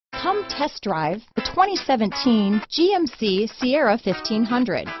Come test drive the 2017 GMC Sierra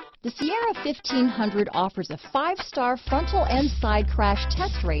 1500. The Sierra 1500 offers a 5-star frontal and side crash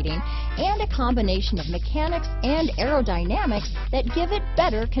test rating and a combination of mechanics and aerodynamics that give it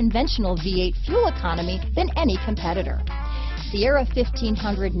better conventional V8 fuel economy than any competitor. Sierra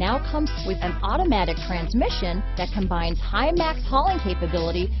 1500 now comes with an automatic transmission that combines high max hauling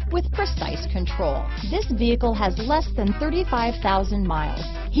capability with precise control. This vehicle has less than 35,000 miles.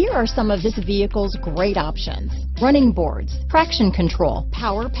 Here are some of this vehicle's great options: running boards, traction control,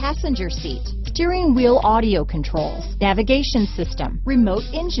 power passenger seat, steering wheel audio controls, navigation system, remote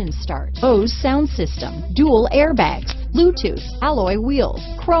engine start, Bose sound system, dual airbags, Bluetooth, alloy wheels,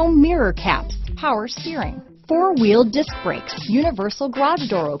 chrome mirror caps, power steering, 4-wheel disc brakes, universal garage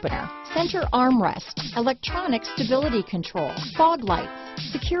door opener, center armrest, electronic stability control, fog lights,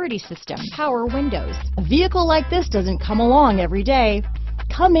 security system, power windows. A vehicle like this doesn't come along every day.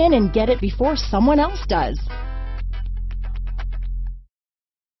 Come in and get it before someone else does.